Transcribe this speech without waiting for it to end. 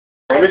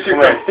Let me see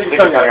your tongue. Stick your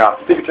tongue out.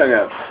 Stick your tongue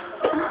out.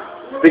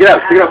 Stick it out.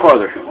 Stick it out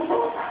farther. Stick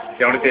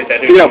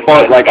it out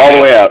far, like all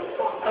the way out.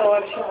 Oh,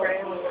 I'm sure.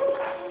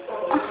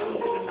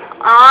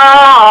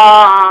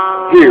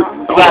 Here.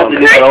 I'm about to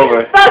do that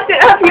over. Fucked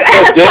it up, you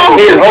asshole.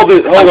 Here, hold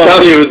it. Hold on. I'm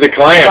telling you, it was the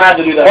clamp. I'm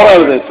to do that. Hold on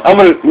with this. I'm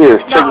gonna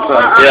here. Check this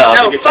out. Yeah,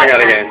 No, stick your tongue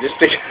out fuck again. Just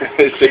stick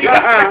it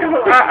out.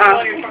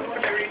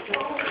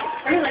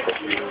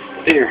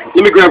 Here.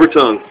 Let me grab her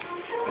tongue.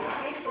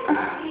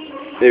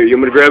 There, you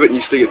want me to grab it and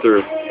you stick it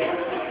through.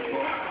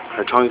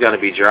 Her tongue's gotta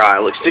be dry.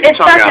 Look, stick your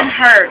It tongue fucking out.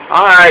 hurts.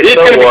 Alright, It's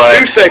so gonna what?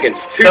 be 2 seconds.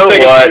 2 So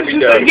seconds. what? To be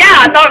done.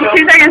 Yeah, I thought it was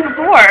 2 seconds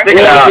before. Stick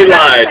it out. You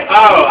lied.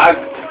 Oh, I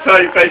saw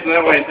you facing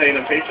that way and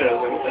taking a picture. I was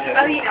like, what the heck?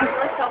 Oh, you know,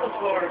 let's tell the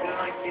floor. I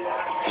like to do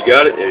that. You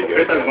got it? There you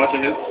Chris go. has a bunch of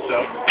his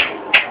stuff.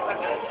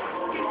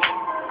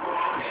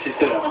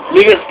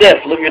 Leave it stiff.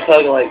 Look at your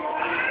tongue like.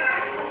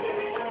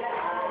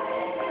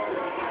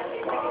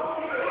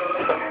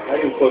 I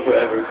can flip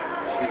forever.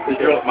 I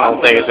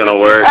don't think it's gonna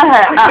work. Okay.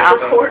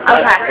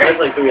 It's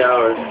like 3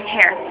 hours.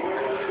 Here.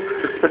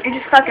 You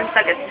just fucking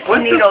stuck a What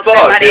the needle fuck,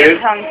 through my damn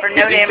dude? tongue for no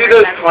Did you damn see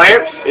reason. those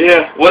clamps?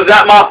 Yeah. Was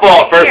that my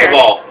fault, first Here. of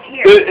all?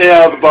 Here.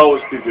 Yeah, the ball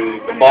was too big.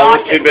 The ball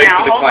was nauseous too big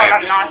now. for the Hold on, clamps.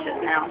 I'm nauseous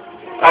now.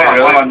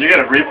 Hold on, you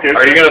gotta re-pierce.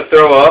 Are you gonna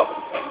throw up?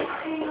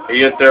 Are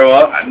you gonna throw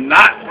up? I'm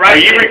not Are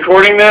right. you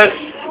recording this?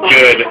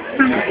 Good.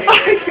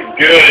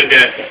 Good.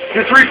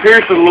 Just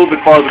re-pierce it a little bit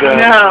farther down.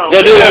 No.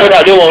 No, do it one more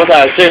time. Do it one more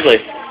time.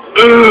 Seriously.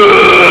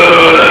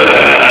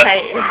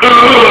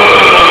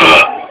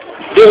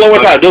 Do it one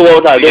more time. Do it one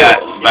more time. Do it.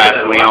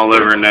 Vaseline all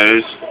over her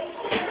nose.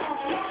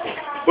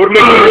 Would it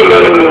make you feel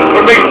better?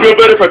 Would it make you feel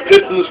better if I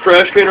pissed in this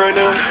trash can right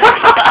now?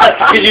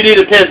 Cause you need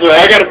a piss,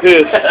 right? I gotta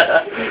piss.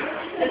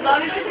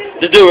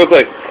 Just do it real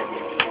quick.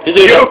 Just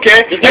do it. You okay?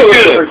 Just do it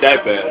real quick.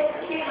 that bad.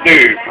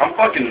 Dude, I'm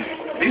fucking.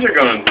 These are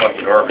going in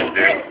fucking garbage,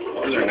 dude.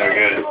 These are no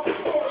good.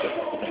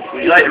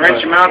 Would you like to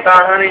rinse your mouth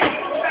out, honey? Go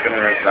ahead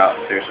and rinse it out,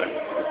 seriously.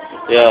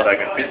 Yeah.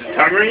 Is his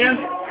tongue ringing?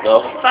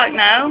 No. Fuck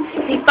no.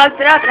 He fucked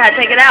it up and had to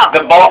take it out.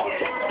 The ball.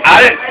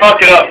 I didn't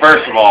fuck it up,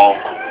 first of all.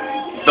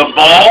 The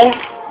ball.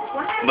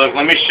 Look,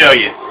 let me show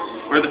you.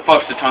 Where the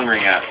fuck's the tongue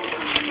ring at?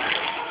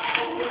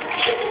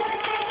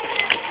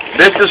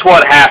 This is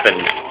what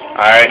happened.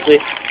 Alright?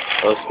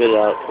 Oh, spit it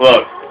out.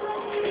 Look.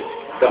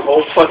 The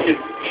whole fucking...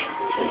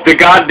 The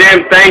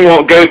goddamn thing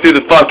won't go through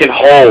the fucking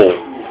hole.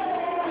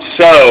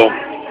 So,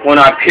 when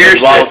I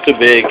pierced it... The too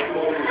big.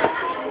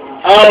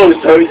 Oh,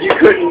 so you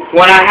couldn't...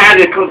 When I had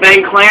the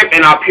thing clamped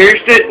and I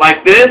pierced it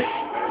like this,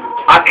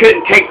 I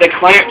couldn't take the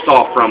clamps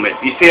off from it.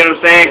 You see what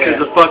I'm saying? Because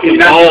the fucking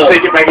ball...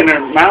 Take it back in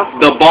their mouth?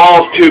 The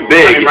ball's too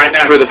big Right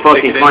now, for the stick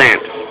fucking it in.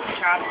 clamps.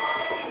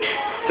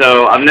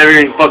 So, I've never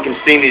even fucking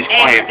seen these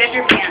And clamps dip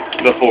your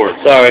pants. before.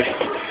 Sorry.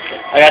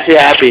 I got too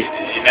happy.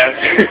 You know?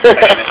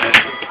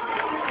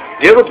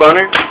 Do you have a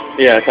boner?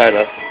 Yeah, kind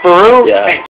of. For real? Yeah.